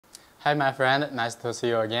Hi my friend, nice to see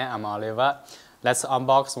you again. I'm Oliver. Let's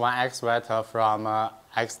unbox one excavator from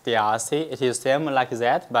XDRC. It is same like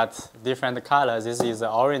that, but different color. This is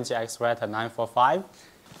the orange excavator 945.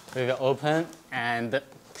 We will open and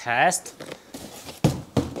test.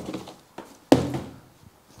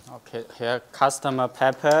 Okay, here customer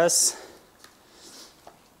papers.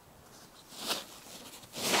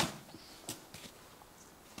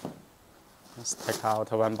 Let's take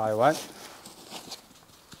out one by one.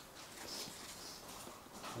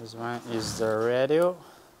 This one is the radio.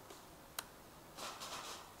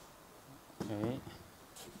 Okay.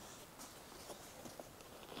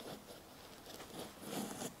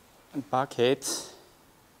 Bucket.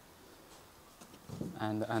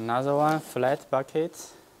 And another one, flat bucket.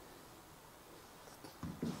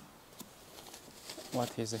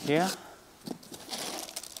 What is here?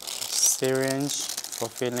 Syringe for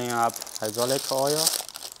filling up hydraulic oil.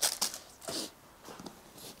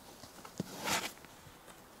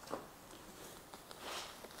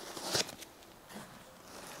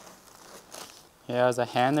 Here's a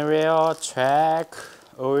handrail, track,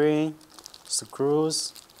 O-ring,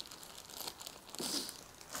 screws.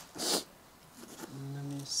 Let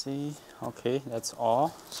me see. Okay, that's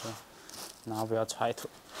all. So now we'll try to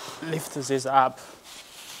lift this up.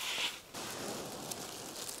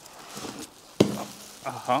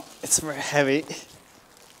 It's very heavy.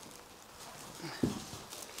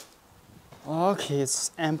 Okay,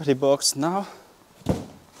 it's empty box now.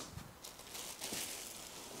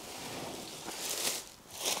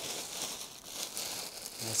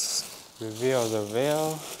 Let's reveal the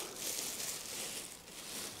wheel.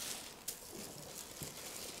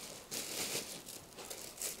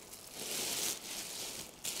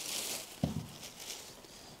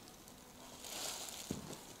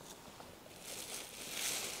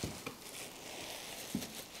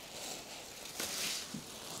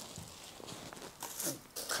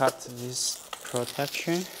 Cut this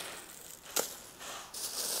protection.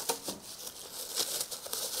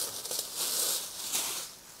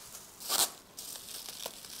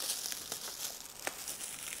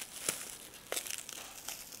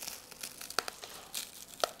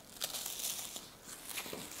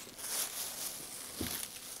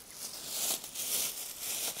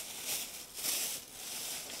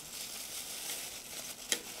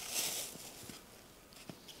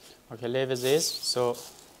 Okay, leave this. So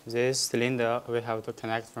this cylinder we have to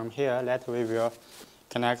connect from here. Later we will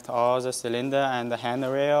connect all the cylinder and the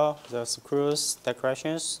handrail, the screws,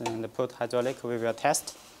 decorations, and put hydraulic we will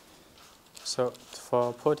test. So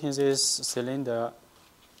for putting this cylinder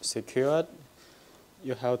secured,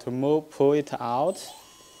 you have to pull it out.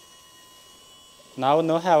 Now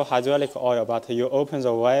no have hydraulic oil, but you open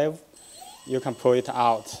the valve, you can pull it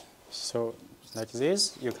out. So like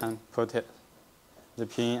this, you can put it, the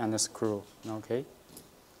pin and the screw. Okay.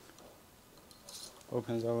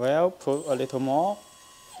 Open the valve, pull a little more.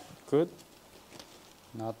 Good.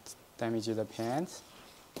 Not damage the paint.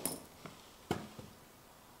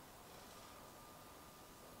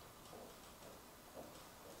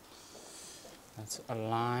 Let's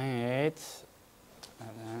align it and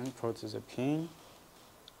then put the pin.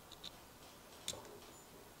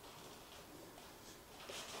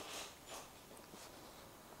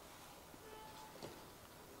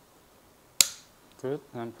 Good,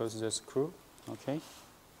 and put the screw. Okay.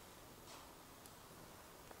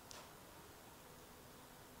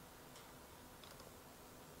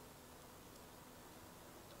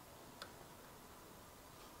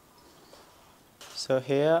 So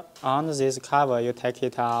here on this cover, you take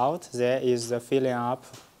it out. There is the filling up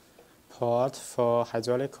port for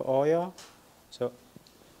hydraulic oil. So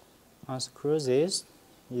unscrew this,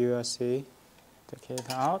 you will see, take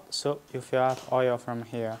it out. So you fill up oil from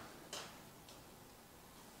here.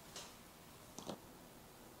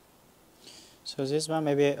 So this one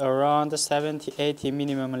maybe around 70-80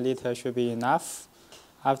 minimum liter should be enough.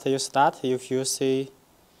 After you start, if you see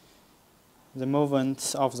the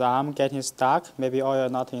movement of the arm getting stuck, maybe oil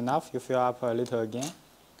not enough, you fill up a little again.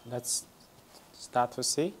 Let's start to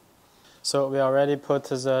see. So we already put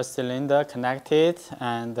the cylinder connected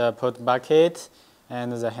and put bucket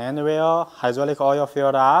and the handrail, hydraulic oil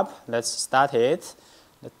filled up. Let's start it.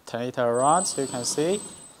 Let's turn it around so you can see.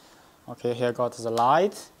 Okay, here got the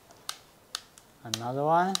light. Another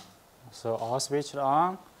one, so all switched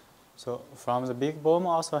on. So from the big boom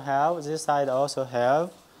also have, this side also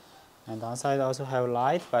have, and downside also have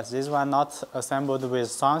light, but this one not assembled with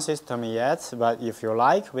sound system yet, but if you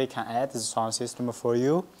like, we can add the sound system for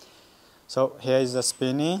you. So here is the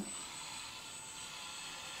spinning.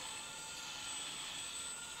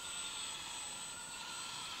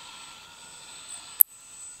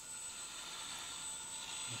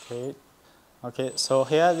 Okay, so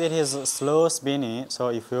here it is slow spinning. So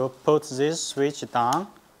if you put this switch down,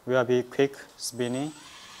 it will be quick spinning.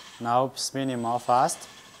 Now spinning more fast.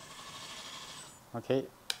 Okay,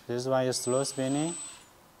 this one is slow spinning.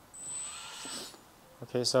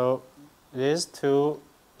 Okay, so these two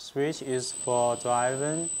switch is for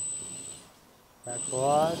driving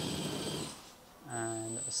backward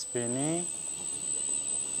and spinning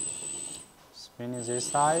this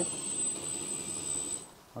side.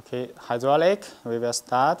 Okay, hydraulic, we will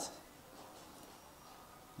start.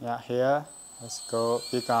 Yeah, here, let's go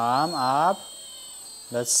big arm up.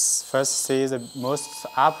 Let's first see the most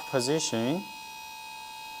up position.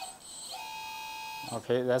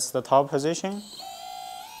 Okay, that's the top position.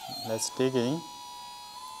 Let's dig in.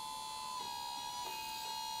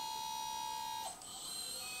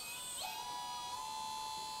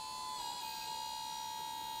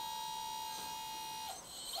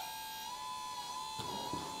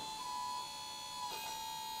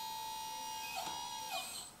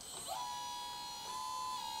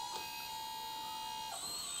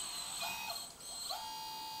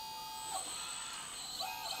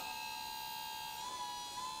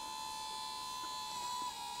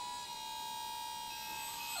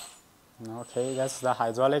 Okay, that's the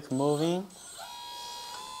hydraulic moving.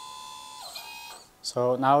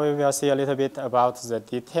 So now we will see a little bit about the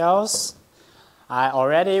details. I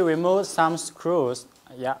already removed some screws.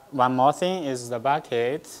 Yeah, one more thing is the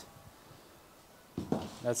bucket.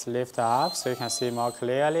 Let's lift up so you can see more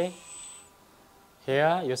clearly.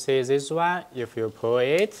 Here you see this one. If you pull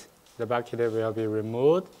it, the bucket will be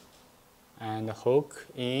removed and the hook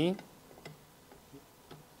in.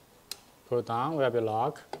 Pull down will be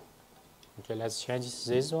locked. Okay, let's change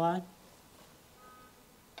this one.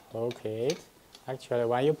 Okay. Actually,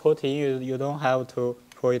 when you put in, you don't have to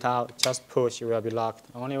pull it out. Just push, it will be locked.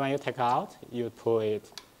 Only when you take out, you pull it.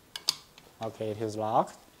 Okay, it is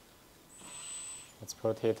locked. Let's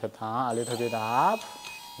put it down a little bit up.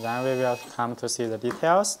 Then we will come to see the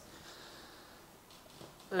details.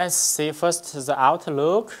 Let's see first the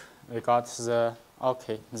outlook. We got the,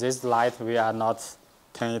 okay, this light we are not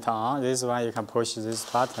turning it on. This one you can push this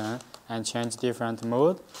button and change different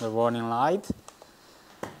mode, the warning light.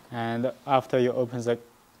 And after you open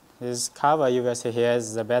this cover, you will see here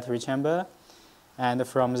is the battery chamber. And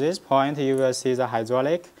from this point, you will see the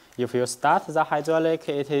hydraulic. If you start the hydraulic,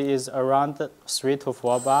 it is around 3 to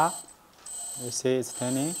 4 bar. You see it's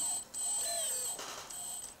turning.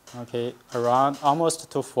 Okay, around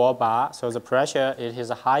almost to 4 bar. So the pressure, it is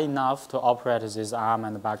high enough to operate this arm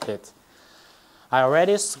and bucket. I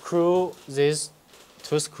already screw these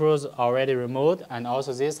 2 screws already removed, and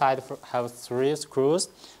also this side have 3 screws.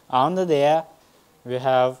 Under there, we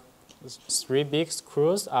have 3 big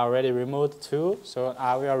screws already removed too. So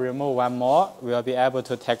I will remove one more. We will be able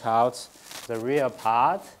to take out the rear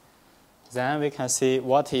part. Then we can see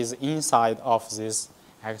what is inside of this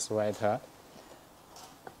excavator.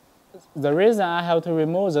 The reason I have to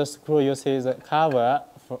remove the screw, you see the cover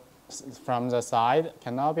from the side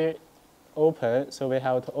cannot be open, so we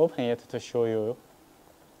have to open it to show you.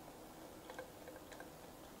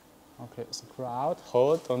 Okay, screw out,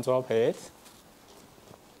 hold, don't drop it.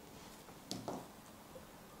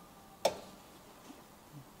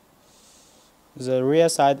 The rear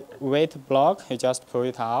side weight block, you just pull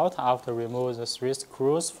it out after remove the 3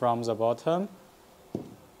 screws from the bottom.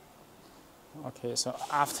 Okay, so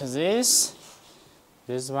after this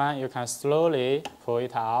one you can slowly pull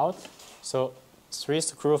it out. So 3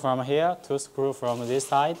 screws from here, 2 screws from this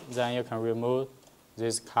side, then you can remove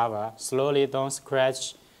this cover. Slowly, don't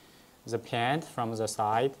scratch the paint from the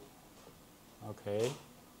side. Okay.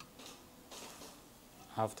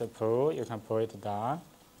 After pull, you can pull it down.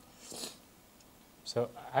 So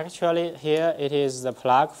actually here it is the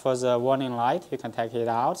plug for the warning light. You can take it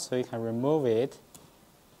out so you can remove it.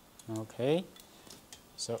 Okay.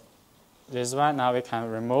 So this one now we can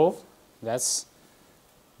remove. That's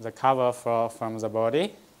the cover from the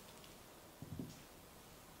body.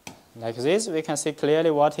 Like this, we can see clearly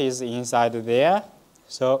what is inside there.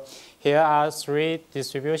 So here are 3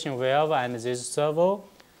 distribution valves and this servo.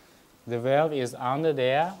 The valve is under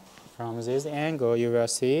there. From this angle, you will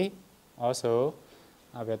see. Also,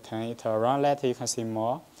 I will turn it around later, you can see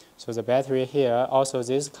more. So the battery here, also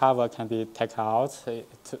this cover can be taken out. Too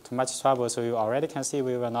much trouble, so you already can see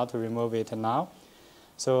we will not remove it now.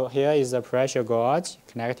 So here is the pressure gauge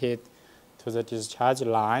connected to the discharge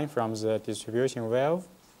line from the distribution valve.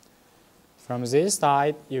 From this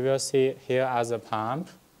side, you will see here are the pump,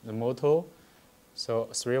 the motor. So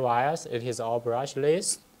 3 wires, it is all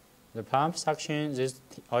brushless. The pump suction this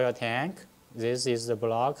oil tank. This is the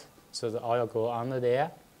block, so the oil go under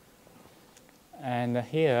there. And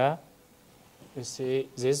here, you see,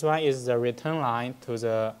 this one is the return line to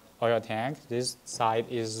the oil tank. This side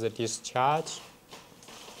is the discharge.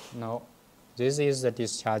 No, this is the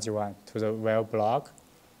discharge one to the well block.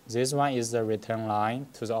 This one is the return line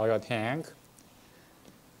to the oil tank.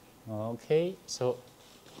 Okay, so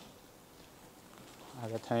I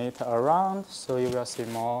will turn it around so you will see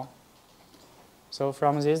more. So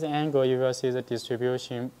from this angle, you will see the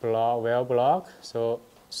distribution block, well block. So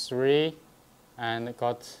 3 and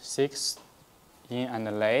got 6 in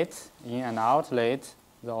and late, in and out late,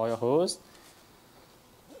 the oil hose.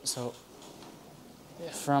 So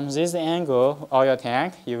from this angle, oil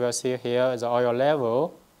tank, you will see here the oil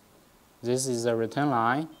level. This is the return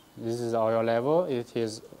line. This is the oil level. It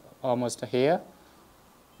is almost here,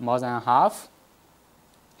 more than half.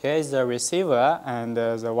 Here is the receiver and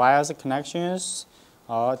the wires connections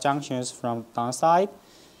or junctions from downside.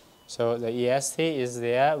 So the ESC is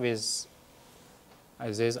there with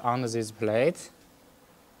this on this plate.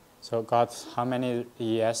 So got how many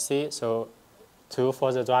ESC? So 2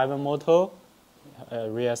 for the driver motor,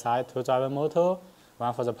 rear side 2 driver motor,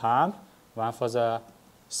 1 for the pump, 1 for the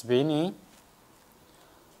spinning.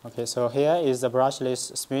 Okay, so here is the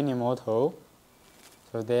brushless spinning motor.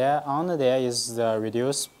 So there, under there is the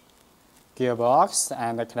reduced gearbox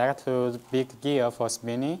and connect to the big gear for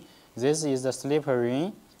spinning. This is the slipper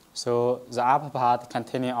ring, so the upper part can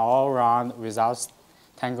turn it all around without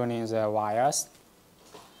tangling the wires.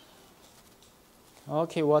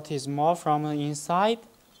 Okay, what is more from the inside?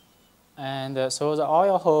 And so the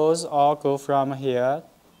oil hose all go from here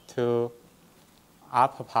to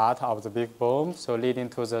upper part of the big boom, so leading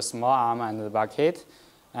to the small arm and the bucket.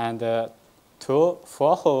 And 4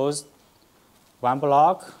 hose, 1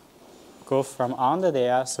 block, go from under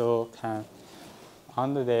there, so can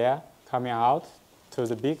under there coming out to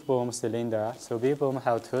the big boom cylinder. So big boom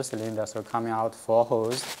have 2 cylinders, so coming out 4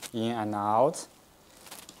 hose in and out.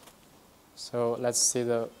 So let's see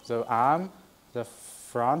the arm, the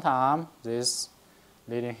front arm, this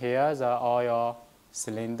leading here, the oil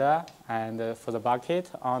cylinder, and for the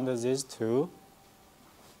bucket, under these 2,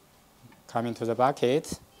 coming to the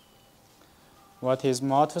bucket. What is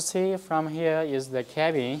more to see from here is the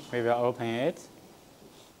cabin. We will open it.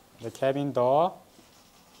 The cabin door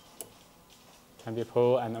can be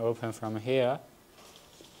pulled and open from here.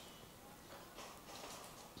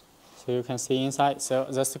 So you can see inside. So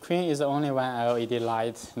the screen is only one LED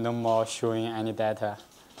light, no more showing any data.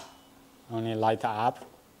 Only light up.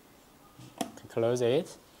 Close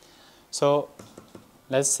it. So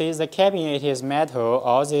let's see the cabin. It is metal.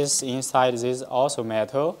 All this inside is also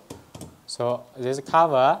metal. So this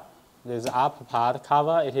cover, this upper part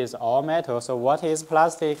cover, it is all metal. So what is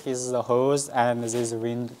plastic is the hose and this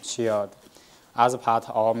windshield. Other part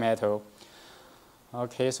all metal.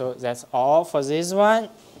 Okay, so that's all for this one.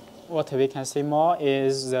 What we can see more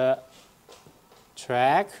is the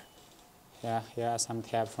track. Yeah, here are some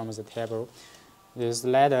tabs from the table. This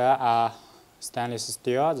ladder are stainless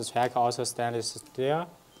steel. The track also stainless steel.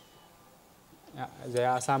 There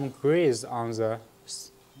are some grease on the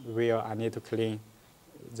wheel I need to clean.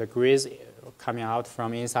 The grease coming out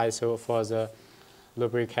from inside, so for the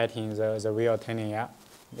lubricating the wheel turning, yeah.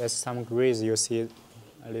 There's some grease, you see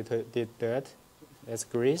a little bit dirt, that's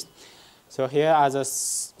grease. So here are the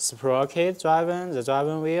sprocket the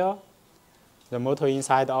driving wheel. The motor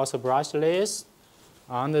inside also brushless.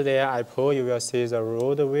 Under there I pull, you will see the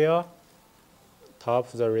road wheel, top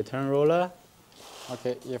the return roller.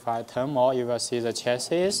 Okay, if I turn more, you will see the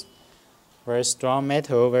chassis. Very strong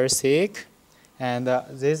metal, very thick. And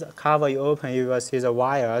this cover you open, you will see the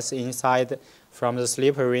wires inside from the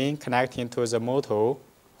slipper ring connecting to the motor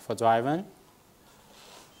for driving.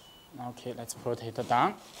 Okay, let's put it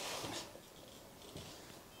down.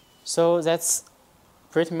 So that's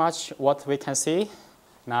pretty much what we can see.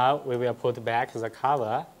 Now we will put back the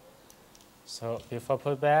cover. So before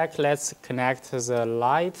put back, let's connect the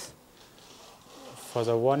light for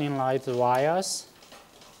the warning light wires.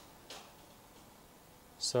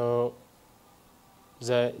 So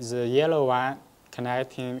the yellow one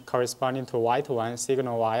corresponding to white one,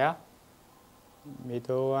 signal wire.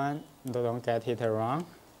 Middle one, don't get it wrong.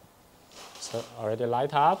 So already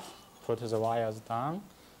light up, put the wires down.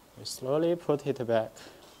 We slowly put it back.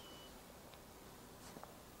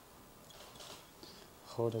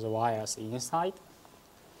 Hold the wires inside.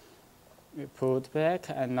 We put back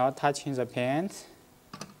and not touching the paint.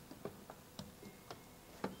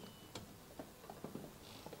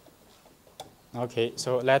 Okay,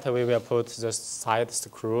 so later we will put the side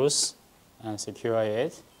screws and secure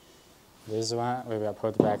it. This one we will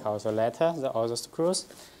put back also later, all the screws.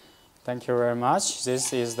 Thank you very much.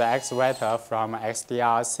 This is the excavator from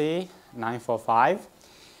XDRC 945.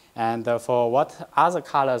 And for what other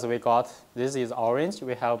colors we got, this is orange.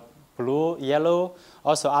 We have blue, yellow.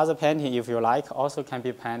 Also other painting, if you like, also can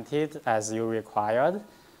be painted as you required.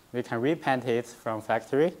 We can repaint it from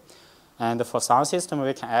factory. And for sound system,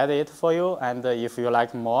 we can add it for you. And if you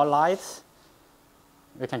like more light,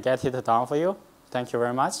 we can get it done for you. Thank you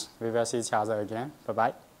very much. We will see each other again.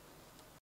 Bye-bye.